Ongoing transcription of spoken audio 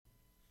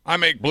I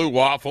make blue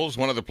waffles,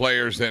 one of the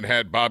players that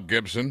had Bob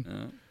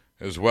Gibson,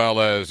 as well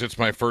as It's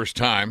My First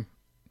Time.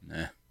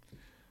 Nah.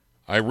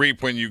 I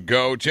reap when you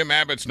go. Jim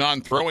Abbott's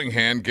non-throwing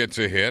hand gets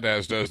a hit,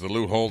 as does the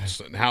Lou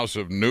Holtz House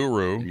of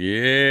Nuru.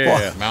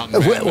 Yeah. Mountain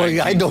Man,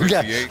 I don't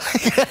get.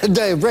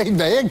 They raised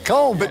my head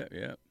cold, but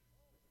Yeah.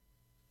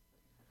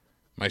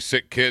 My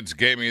sick kids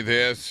gave me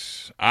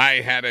this.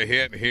 I had a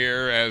hit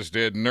here, as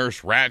did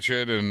Nurse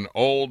Ratchet and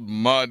Old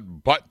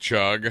Mud Butt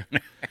Chug,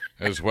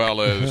 as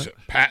well as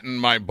Patting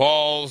My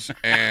Balls,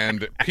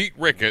 and Pete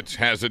Ricketts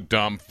Has a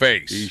Dumb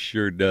Face. He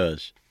sure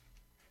does.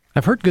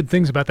 I've heard good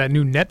things about that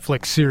new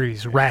Netflix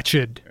series,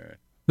 Ratchet.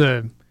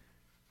 The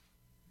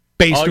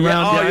based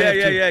around.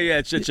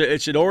 Yeah.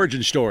 It's an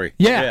origin story.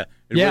 Yeah.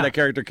 And where that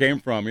character came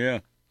from. Yeah.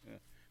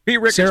 Pete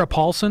Ricketts, Sarah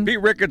Paulson.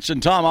 Pete Ricketts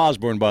and Tom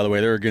Osborne, by the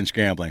way, they're against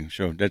gambling.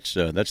 So that's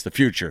the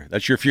future.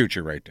 That's your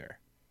future right there.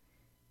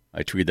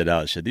 I tweeted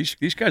out. I said these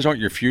guys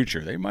aren't your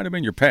future. They might have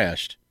been your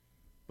past,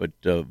 but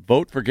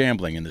vote for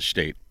gambling in the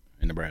state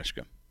in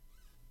Nebraska.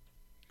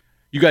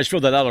 You guys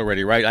filled that out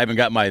already, right? I haven't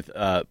got my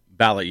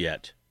ballot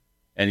yet.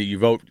 And you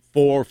vote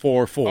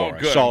 444. Oh,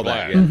 good. I saw I'm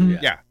that.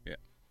 glad. Yeah.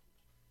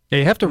 Yeah,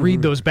 you have to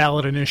read those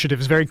ballot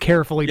initiatives very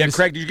carefully. Yeah, to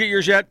Craig, did you get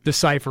yours yet?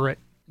 Decipher it.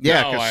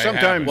 Yeah, No, because I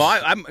sometimes. haven't. Well, I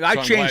So I'm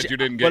changed. glad you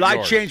didn't get but I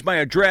yours. changed my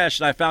address,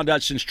 and I found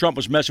out since Trump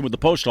was messing with the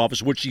post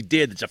office, which he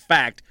did. It's a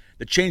fact.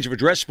 The change of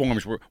address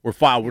forms were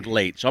filed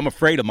late, so I'm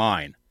afraid of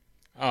mine.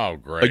 Oh,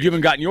 great. But you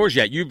haven't gotten yours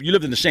yet. You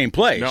lived in the same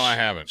place. No, I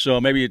haven't. So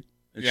maybe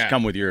it's Yeah.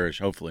 come with yours.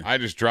 Hopefully. I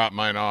just dropped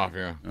mine off,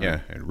 yeah. Yeah,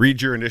 and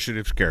read your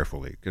initiatives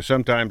carefully, because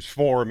sometimes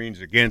for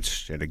means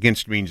against, and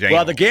against means anal.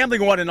 Well, the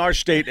gambling one in our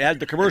state had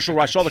the commercial.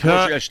 I saw the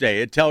commercial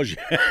yesterday. It tells you.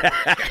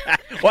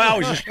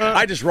 Well,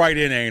 I just write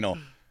in anal.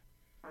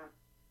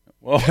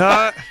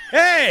 Well,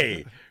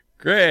 hey,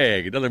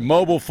 Craig, another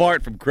mobile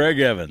fart from Craig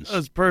Evans. That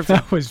was perfect.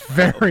 That was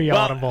very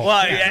audible.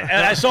 Well, yeah,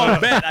 and I saw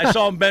him bend. I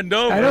saw him bend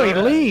over. I know he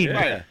leaned.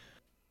 Yeah.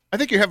 I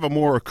think you have a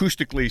more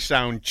acoustically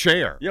sound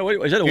chair. Yeah, wait,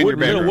 is that In a your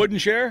bedroom. wooden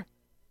chair?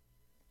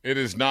 It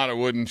is not a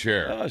wooden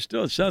chair. Oh,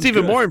 still, it sounds It's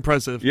even good. more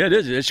impressive. Yeah, it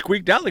is. It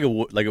squeaked out like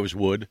it was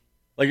wood.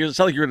 Like it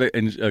sounded like you were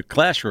in a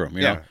classroom,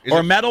 you Yeah. know? Is Or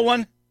it- a metal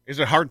one? Is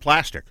it hard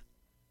plastic?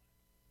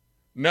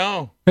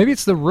 No. Maybe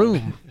it's the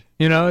room.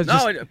 You know, it's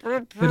No, just,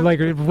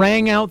 it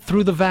rang out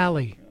through the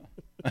valley.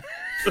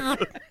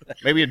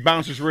 Maybe it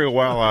bounces real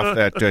well off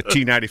that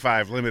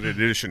T95 limited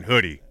edition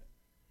hoodie.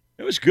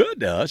 it was good,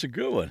 though. That's a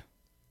good one.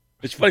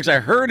 It's funny because I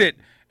heard it,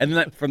 and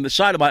then from the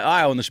side of my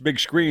eye on this big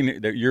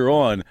screen that you're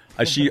on,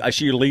 I see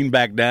you lean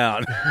back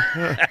down.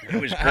 It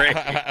was great.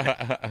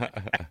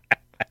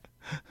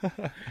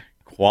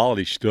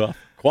 Quality stuff.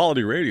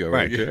 Quality radio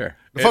right there.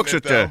 The folks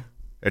Isn't at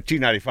it,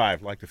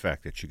 T95 like the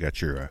fact that you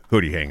got your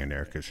hoodie hanging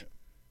there, because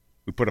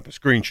we put up a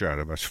screenshot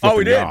of us flipping Oh,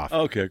 we you did? off.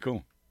 Okay,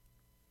 cool.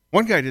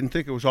 One guy didn't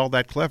think it was all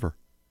that clever,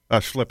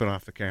 us flipping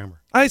off the camera.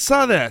 I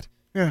saw that.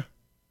 Yeah.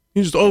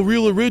 He's just,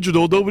 real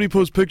original. Nobody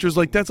posts pictures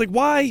like that. It's like,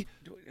 why?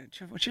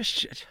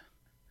 Just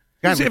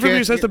God, we Everybody can't-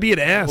 just has to be an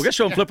ass. Well, guess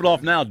what I'm flipping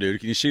off now, dude?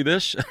 Can you see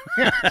this?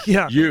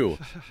 Yeah. You.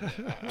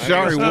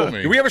 Sorry, Well,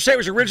 Did we ever say it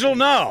was original?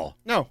 No.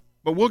 No,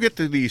 but we'll get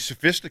to the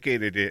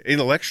sophisticated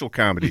intellectual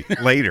comedy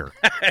later.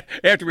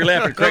 After we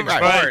laugh at Craig's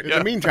fart. In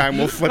the meantime,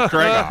 we'll flip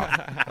Craig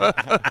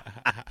off.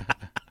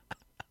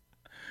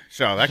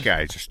 So that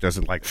guy just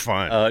doesn't like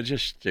fun.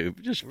 Just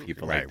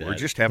people right, like that. we're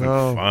just having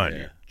Oh, fun, yeah.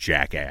 you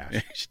jackass.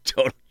 He's a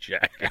total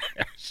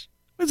jackass.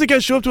 Why does the guy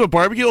show up to a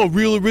barbecue? Oh,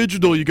 real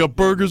original. You got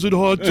burgers and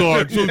hot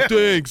dogs. So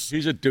thanks.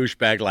 He's a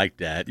douchebag like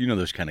that. You know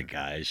those kind of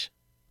guys.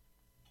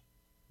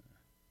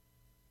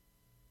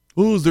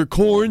 Oh, is there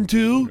corn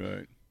too?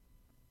 Right.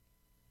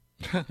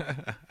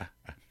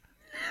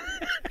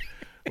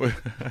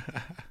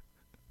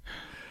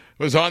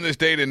 was on this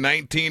date in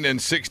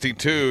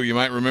 1962. You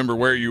might remember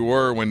where you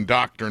were when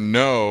Dr.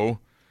 No,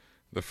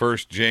 the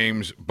first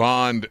James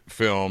Bond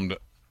film,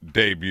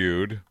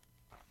 debuted.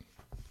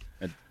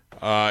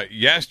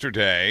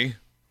 Yesterday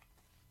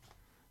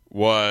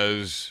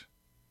was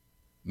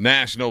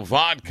National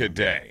Vodka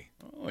Day.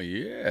 Oh,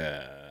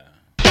 yeah.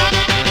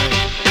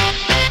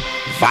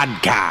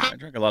 vodka. I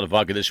drank a lot of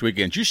vodka this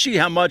weekend. Did you see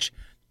how much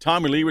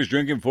Tommy Lee was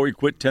drinking before he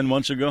quit 10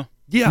 months ago?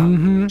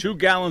 Yeah. 2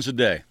 gallons a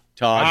day,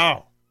 Todd.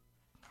 Wow.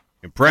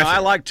 Impressive. Now, I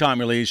like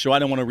Tommy Lee, so I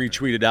don't want to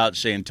retweet it out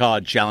saying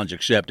Todd challenge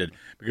accepted,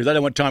 because I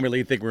don't want Tommy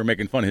Lee to think we were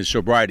making fun of his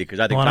sobriety, because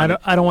I think Well, Tommy...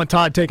 I don't want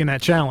Todd taking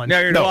that challenge. No,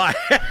 you're not.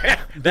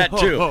 That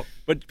too. Oh.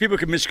 But people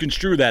can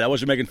misconstrue that. I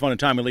wasn't making fun of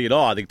Tommy Lee at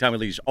all. I think Tommy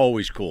Lee's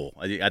always cool.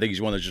 I think he's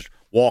one of those just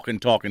walking,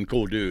 talking,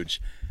 cool dudes.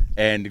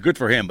 And good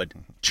for him. But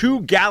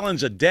 2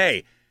 gallons a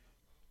day.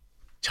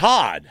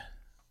 Todd,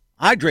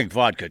 I drink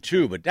vodka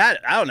too, but that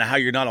I don't know how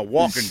you're not a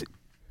walking...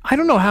 I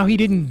don't know how he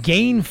didn't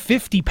gain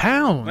 50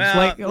 pounds.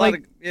 Well,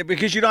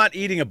 because you're not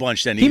eating a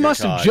bunch then he either,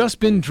 must have Todd. just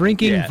been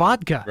drinking Yeah,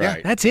 vodka.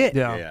 right. That's it.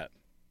 Yeah. Yeah.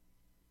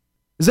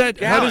 Is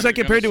that how does that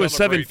Gallon, compare to you're a gonna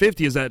celebrate.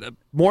 750? Is that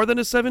more than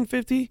a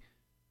 750?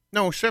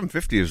 No,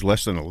 750 is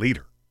less than a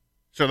liter.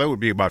 So that would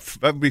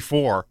be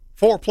four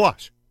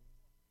plus.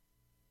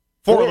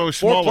 Four of those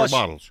Four smaller plus-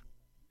 bottles.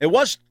 It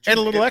was... And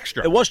a little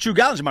extra. It was 2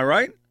 gallons, am I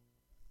right?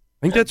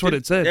 think that's what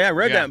it said. Yeah, I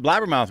read Yeah. that.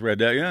 Blabbermouth read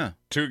that, yeah.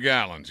 2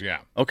 gallons, yeah.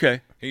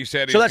 Okay. He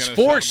said he's So that's gonna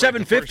 4 celebrate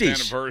the first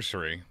 750s.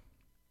 anniversary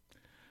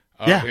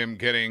of Yeah. him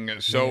getting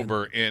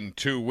sober in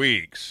 2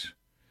 weeks.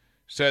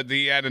 Said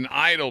he had an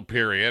idle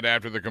period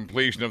after the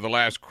completion of the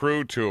last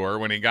crew tour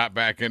when he got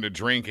back into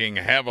drinking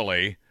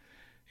heavily.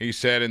 He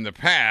said in the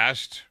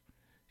past,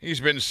 he's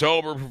been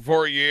sober for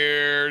 4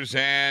 years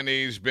and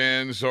he's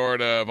been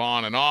sort of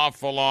on and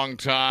off a long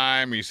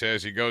time. He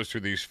says he goes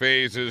through these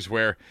phases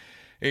where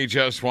he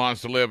just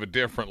wants to live a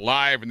different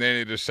life, and then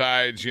he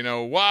decides, you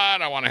know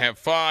what, I want to have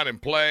fun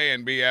and play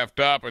and be effed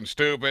up and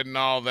stupid and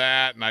all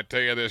that. And I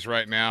tell you this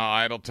right now,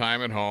 idle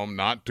time at home,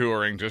 not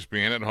touring, just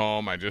being at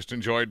home. I just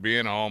enjoyed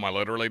being home. I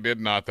literally did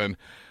nothing.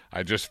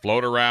 I just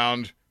float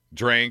around,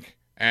 drink,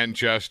 and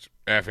just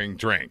effing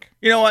drink.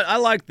 You know what? I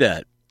like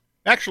that.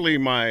 Actually,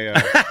 my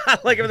I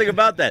like everything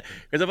about that.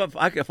 Because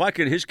if I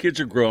could, his kids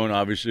are grown,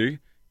 obviously.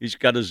 He's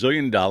got $1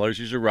 zillion.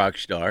 He's a rock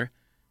star.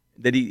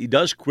 That he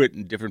does quit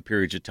in different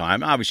periods of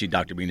time. Obviously,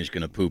 Dr. Bean is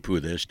going to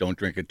poo-poo this. Don't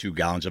drink 2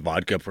 gallons of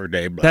vodka per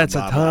day. Blah, That's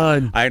blah, a blah.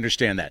 ton. I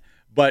understand that.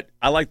 But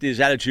I like his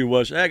attitude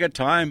was, hey, I got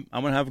time.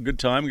 I'm going to have a good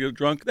time. Get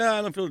drunk. Nah,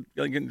 I don't feel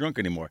like getting drunk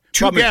anymore.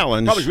 2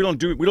 gallons. Probably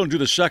we don't do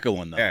the second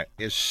one, though.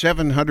 is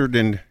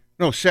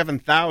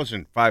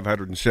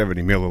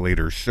 7,570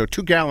 milliliters. So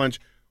 2 gallons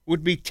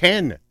would be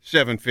 10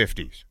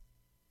 750s.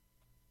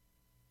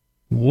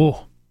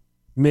 Whoa.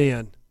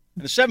 Man.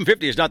 And the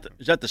 750 is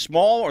that the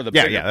small or the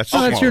Yeah, bigger? yeah, that's Oh,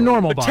 that's small. your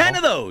normal But bottle. 10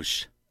 of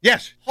those.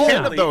 Yes, 10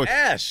 of Holy those.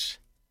 S.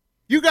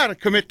 You got to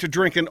commit to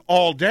drinking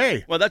all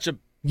day. Well, that's a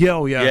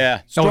Yo, yeah.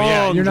 Yeah. Strong Oh,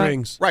 yeah, you're not-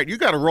 drinks. Right, you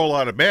got to roll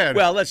out of bed.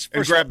 Well, let's and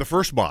first grab of the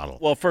first bottle.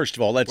 well. First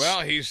of all, let's.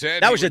 Well, he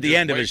said that he was would at the just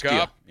end of his wake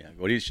deal. up. Yeah.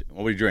 What do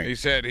you drink? He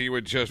said he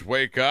would just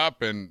wake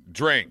up and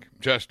drink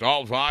just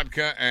all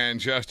vodka and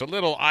just a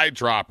little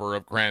eyedropper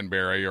of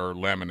cranberry or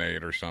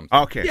lemonade or something.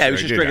 Okay, Yeah, so he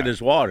was you just did drinking that.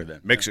 his water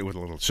then. Mix it with a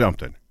little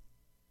something.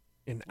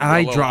 An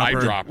A little eyedropper.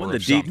 When eyedropper the,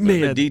 of D, something.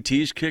 when Man. the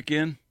DTs kick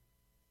in.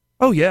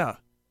 Oh, yeah.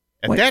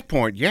 At Wait. that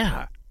point,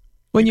 yeah.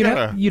 When you'd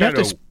gotta- have, you'd have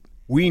to. gotta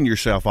wean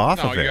yourself off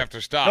No, of it. you have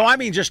to stop. No, I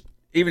mean just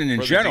even in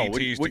For the general.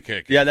 DTs to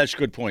kick in. Yeah, that's a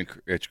good point.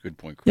 That's a good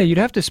point. Yeah, you'd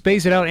have to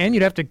space it out, and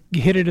you'd have to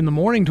hit it in the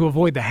morning to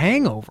avoid the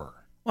hangover.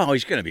 Well,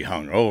 he's going to be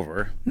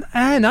hungover.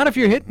 Not if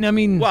you're hitting. I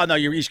mean, Well, no,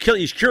 he's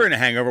curing a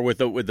hangover with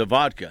the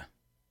vodka.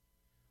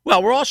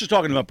 Well, we're also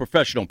talking about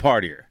professional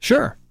partier.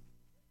 sure.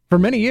 For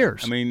many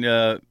years. I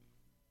mean,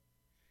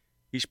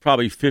 he's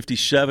probably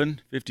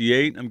 57,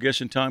 58, I'm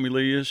guessing Tommy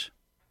Lee is.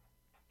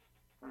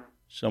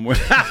 Somewhere.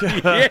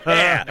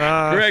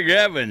 Yeah. Greg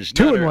Evans.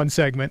 2 in another- 1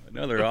 segment.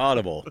 Another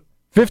audible.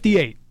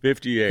 58.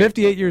 58.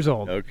 58 years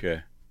old.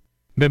 Okay.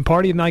 Been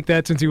partying like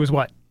that since he was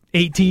what?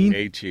 18.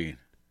 18.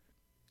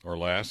 or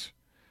less.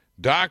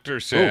 Doctor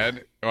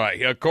said,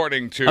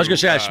 according to I was going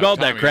to say I smelled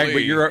that, Tommy Craig,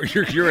 Lee,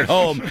 but you're at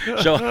home,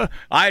 so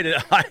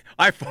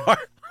I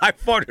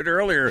farted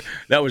earlier.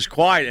 That was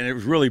quiet and it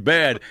was really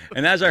bad.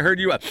 And as I heard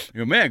you,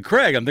 man,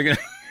 Craig, I'm thinking.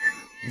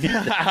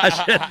 I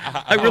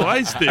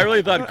stink. I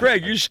really thought,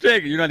 Craig, you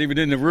stink. You're not even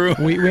in the room.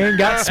 We ain't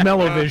got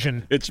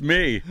smell-o-vision. It's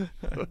me.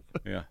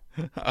 Yeah.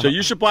 So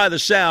you supply the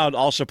sound,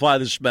 I'll supply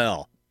the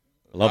smell.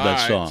 I love all that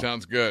right, song.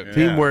 Sounds good.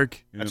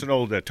 Teamwork. That's an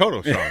old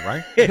Toto song,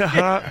 right?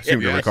 I seem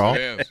to Yes, recall.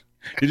 it is.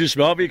 Did you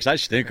smell me? Because I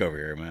stink over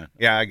here, man.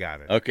 Yeah, I got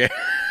it. Okay.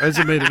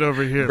 Hasn't made it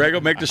over here. Greg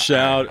will make the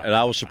sound, and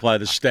I will supply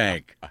the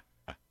stank.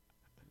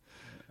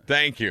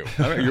 Thank you.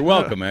 All right, you're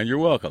welcome, man. You're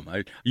welcome.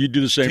 You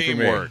do the same for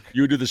Teamwork. me.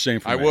 You do the same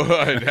for I me.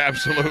 would,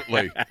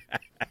 absolutely.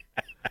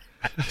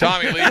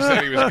 Tommy Lee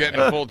said he was getting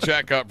a full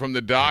checkup from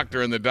the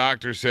doctor, and the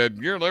doctor said,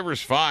 your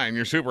liver's fine.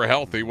 You're super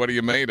healthy. What are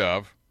you made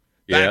of?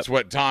 That's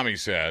what Tommy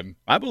said.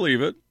 I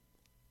believe it.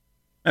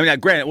 I mean,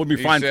 granted, it wouldn't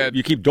be He fine. said- If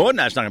you keep doing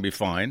that, it's not going to be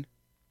fine.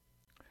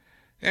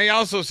 And he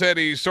also said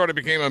he sort of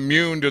became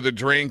immune to the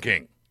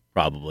drinking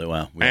Probably.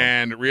 Well,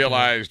 and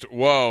realized,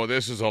 whoa,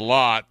 this is a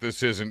lot.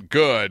 This isn't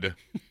good.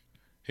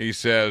 He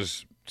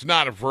says it's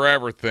not a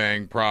forever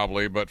thing,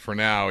 probably, but for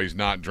now he's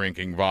not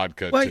drinking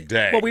vodka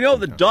today. Well, we know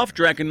that Duff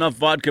drank enough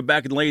vodka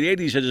back in the late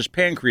 80s that his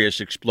pancreas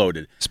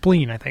exploded.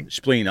 Spleen, I think.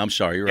 Spleen, I'm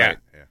sorry, you're Yeah, right.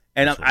 yeah.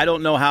 And I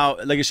don't know how,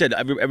 like I said,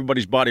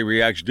 everybody's body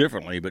reacts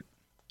differently, but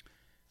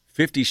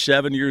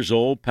 57 years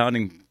old,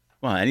 pounding,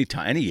 well, any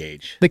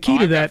age. The key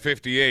to I've got that.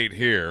 58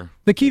 here.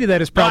 The key to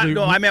that is probably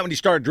No, I meant when he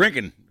started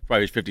drinking,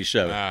 probably was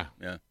 57.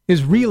 Yeah.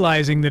 is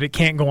realizing that it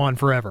can't go on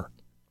forever.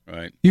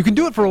 Right. You can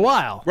do it for a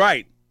while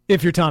Right.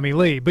 if you're Tommy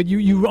Lee, but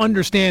you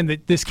understand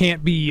that this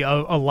can't be a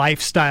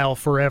lifestyle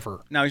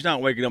forever. Now, he's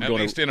not waking up At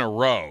going least in a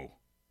row.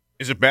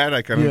 Is it bad?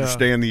 I can Yeah.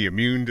 understand the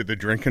immune to the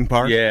drinking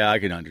part. Yeah, I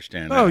can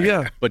understand that. Oh,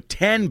 yeah. But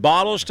 10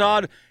 bottles,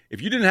 Todd,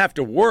 if you didn't have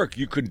to work,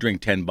 you couldn't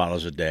drink 10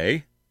 bottles a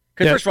day.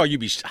 Because Yeah. first of all,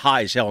 you'd be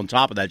high as hell on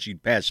top of that.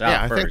 You'd pass out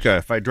Yeah, I first. think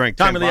if I drank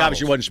 10 Tommy Lee bottles,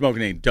 obviously wasn't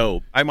smoking any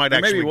dope. I might Or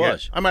actually maybe he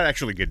was. I might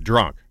actually get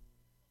drunk.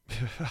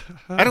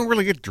 I don't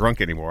really get drunk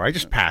anymore. I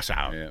just pass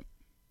out. Yeah.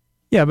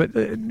 Yeah, but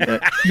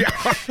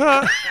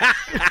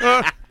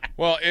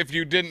Well, if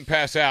you didn't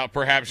pass out,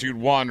 perhaps you'd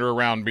wander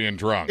around being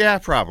drunk. Yeah,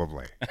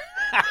 probably.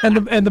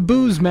 and the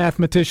booze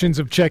mathematicians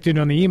have checked in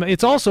on the email.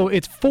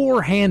 It's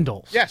 4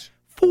 handles. Yes.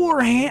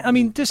 I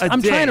mean,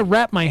 I'm trying to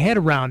wrap my head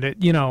around it.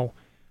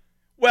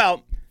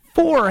 Well,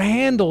 4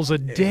 handles a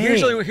day.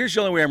 here's the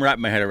only way I'm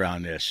wrapping my head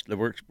around this.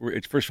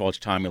 First of all, it's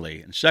Tommy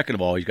Lee, and second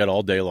of all, he's got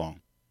all day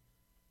long.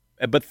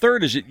 But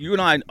third is that you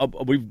and I,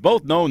 we've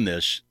both known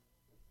this.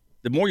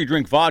 The more you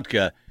drink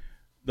vodka,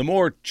 the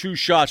more 2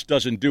 shots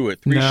doesn't do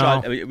it. 3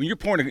 shots. I mean, when you're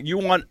pouring, you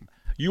want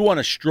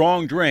a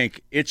strong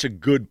drink. It's a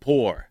good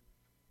pour.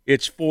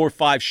 It's 4 or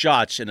 5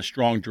 shots in a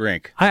strong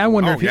drink. I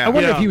wonder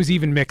if he was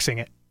even mixing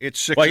it. It's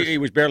 6. Well, he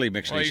was barely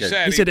mixing. Well, he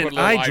said an put a little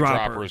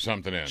eyedropper or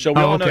something in. So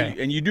we all know, okay.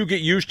 and you do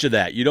get used to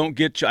that. You don't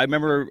get. I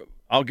remember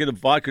I'll get a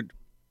vodka.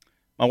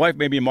 My wife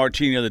made me a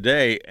martini the other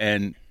day,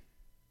 and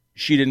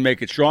she didn't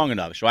make it strong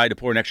enough, so I had to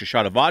pour an extra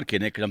shot of vodka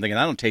in it because I'm thinking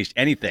I don't taste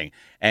anything.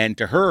 And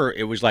to her,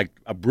 it was like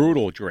a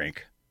brutal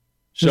drink.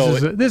 So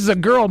this is a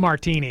girl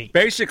martini.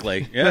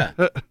 basically, yeah,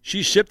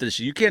 she sipped it.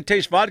 She said, "You can't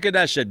taste vodka." And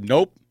I said,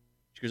 "Nope."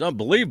 She goes,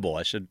 "Unbelievable."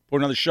 I said, "Pour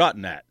another shot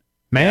in that."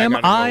 Ma'am,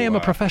 I am a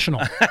go,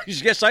 professional. She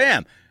said, "Yes, I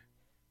am."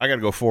 I got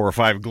to go 4 or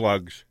 5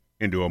 glugs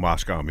into a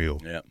Moscow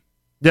Mule. Yeah.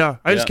 Yeah,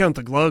 I just count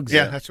the glugs.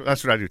 Yeah, that's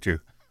what I do too.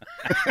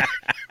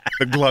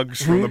 The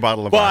glugs from the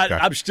bottle of But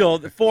vodka. I'm still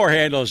 4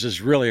 handles is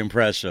really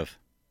impressive.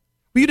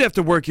 Well, you'd have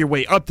to work your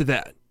way up to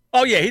that.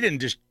 Oh yeah, he didn't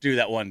just do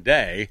that one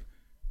day.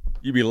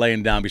 You'd be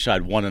laying down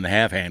beside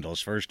 1.5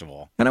 handles first of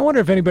all. And I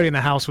wonder if anybody in the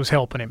house was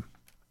helping him.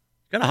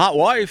 Got a hot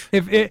wife.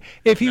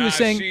 If he was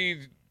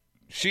saying,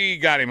 she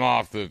got him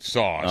off the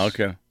sauce.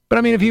 Okay. but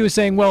I mean, if he was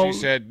saying, well, She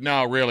said,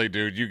 "No, really,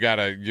 dude,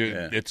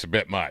 it's a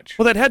bit much."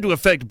 Well, that had to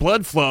affect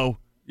blood flow.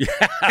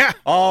 Yeah.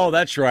 Oh,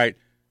 that's right.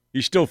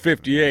 He's still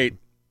 58.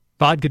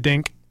 vodka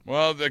dink.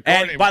 Well,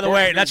 And by the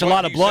way, that's a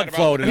lot of blood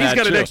flow to And he's that,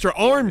 got an too. extra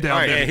arm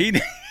down Yeah, there.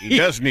 he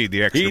does need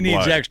the extra he blood.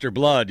 needs extra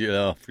blood,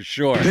 for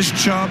sure. This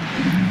job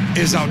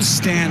is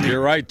outstanding.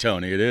 You're right,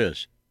 Tony. It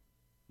is.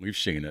 We've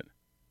seen it.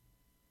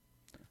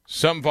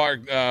 Some of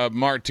our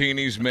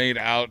martinis made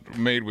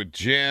with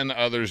gin,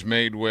 others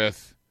made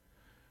with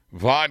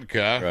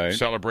vodka. Right.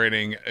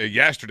 Celebrating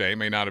yesterday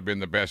may not have been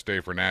the best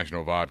day for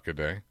National Vodka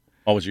Day.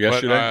 Oh, was it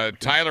yesterday? But,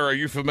 Tyler, are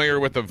you familiar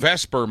with the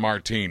Vesper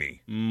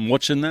Martini?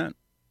 What's in that?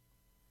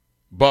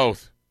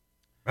 Both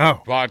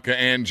Oh, vodka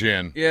and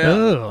gin. Yeah.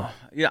 Ugh.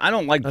 Yeah, I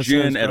don't like That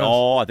gin sounds at gross.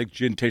 all. I think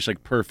gin tastes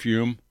like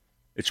perfume.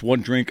 It's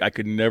one drink I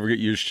could never get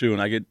used to,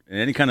 and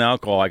any kind of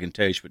alcohol I can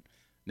taste, but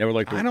never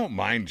like the. I don't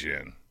mind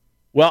gin.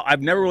 Well,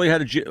 I've never really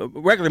had a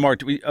regular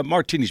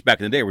martinis back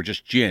in the day were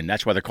just gin.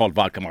 That's why they're called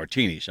vodka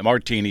martinis. A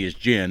martini is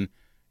gin,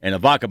 and a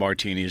vodka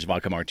martini is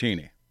vodka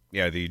martini.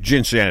 yeah, the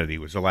Gin Sanity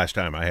was the last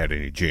time I had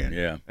any gin.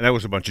 Yeah. And that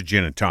was a bunch of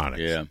gin and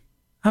tonics. Yeah.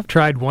 I've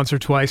tried once or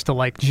twice to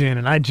like gin,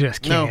 and I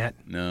just can't.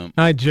 No.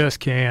 I just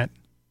can't.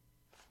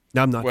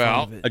 I'm not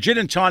Well, fond of A it. gin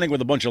and tonic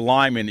with a bunch of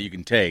lime in it you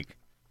can take,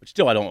 but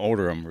still I don't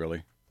order them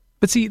really.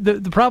 But see, the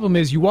problem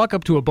is you walk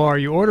up to a bar,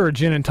 you order a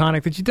gin and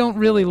tonic that you don't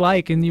really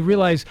like, and you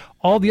realize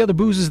all the other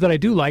boozes that I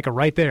do like are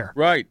right there.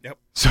 Right.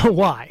 So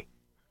why?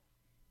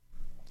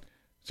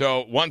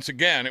 So, once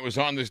again, it was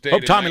on this date.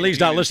 Hope in Tommy Lee's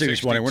not listening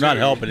this morning. We're not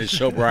 1962. helping his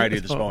sobriety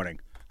this morning.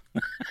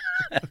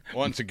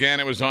 Once again,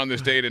 it was on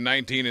this date in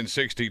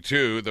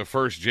 1962. The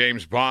first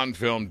James Bond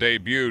film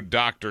debuted,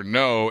 Dr.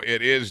 No.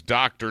 It is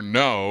Dr.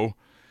 No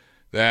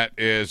that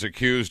is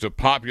accused of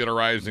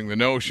popularizing the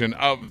notion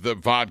of the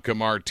vodka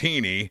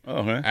martini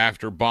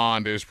after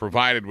Bond is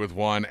provided with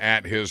one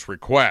at his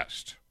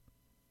request.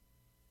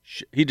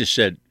 He just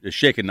said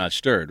shaken, not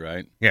stirred,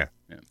 right? Yeah.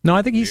 No,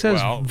 I think he says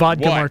Well,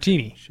 vodka what?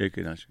 martini.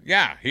 Shaken, not stirred.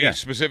 Yeah, he Yeah.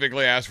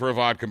 specifically asked for a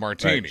vodka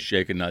martini. Right.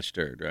 Shaken, not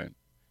stirred, right?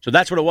 So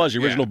that's what it was, the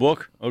original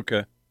book?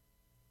 Okay.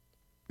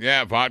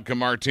 Yeah, vodka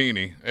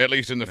martini, at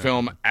least in the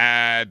film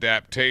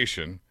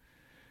adaptation.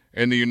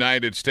 In the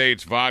United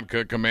States,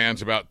 vodka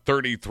commands about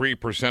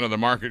 33% of the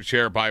market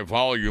share by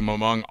volume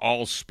among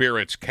all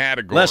spirits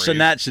categories. Less than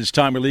that since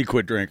Tommy Lee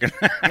quit drinking.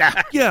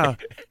 Yeah.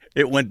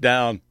 It went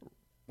down.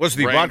 Was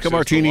the Ranks vodka as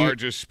martini, the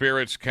largest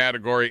spirits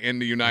category in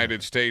the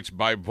United States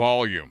by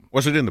volume.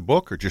 was it in the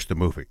book or just the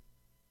movie?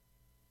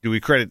 Do we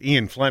credit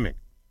Ian Fleming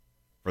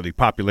for the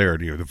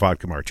popularity of the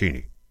vodka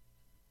martini?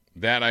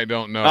 That I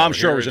don't know. I'm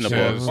sure it was Here in the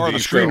says book. Or the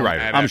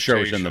screenwriter. I'm sure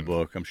it was in the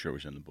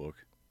adaptation. book.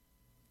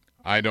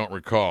 I don't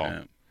recall.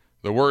 Yeah.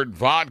 The word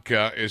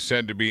vodka is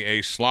said to be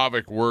a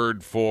Slavic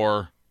word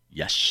for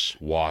Yes.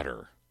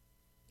 water.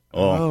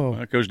 Oh,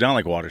 it goes down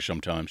like water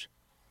sometimes,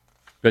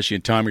 especially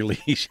in Tommy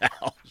Lee's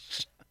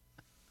house.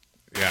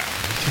 Yeah.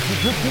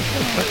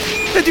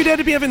 That dude had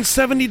to be having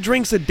 70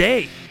 drinks a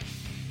day.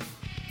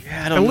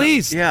 Yeah, At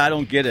least. Yeah, I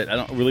don't get it.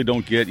 Really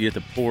don't get it. You have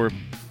to pour.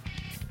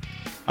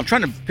 I'm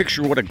trying to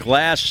picture what a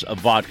glass of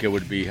vodka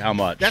would be. How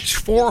much? That's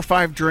 4 or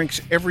 5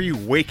 drinks every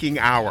waking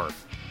hour.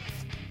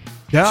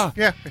 Yeah.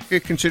 Yeah,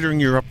 considering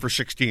you're up for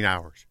 16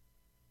 hours.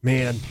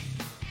 Man.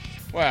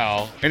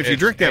 Well, And if you it's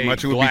drink that a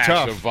much, it would be glass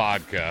tough. of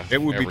vodka.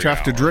 It would be every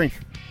tough to hour. drink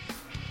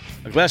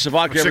a glass of for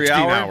vodka every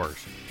 16 hour. hours.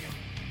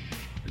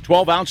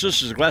 12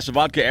 ounces is a glass of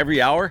vodka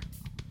every hour.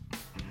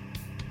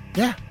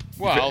 Yeah.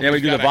 Well, Yeah, we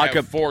he's do the gotta have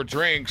vodka- 4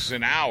 drinks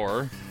an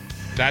hour.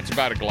 That's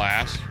about a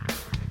glass.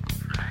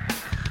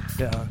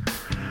 Yeah.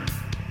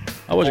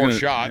 I wasn't 4 gonna,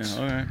 shots.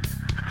 Yeah, all right.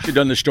 Should have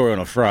done this story on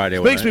a Friday.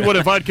 Makes me want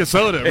a vodka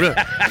soda. Really.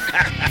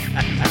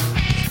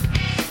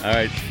 All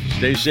right.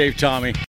 Stay safe, Tommy.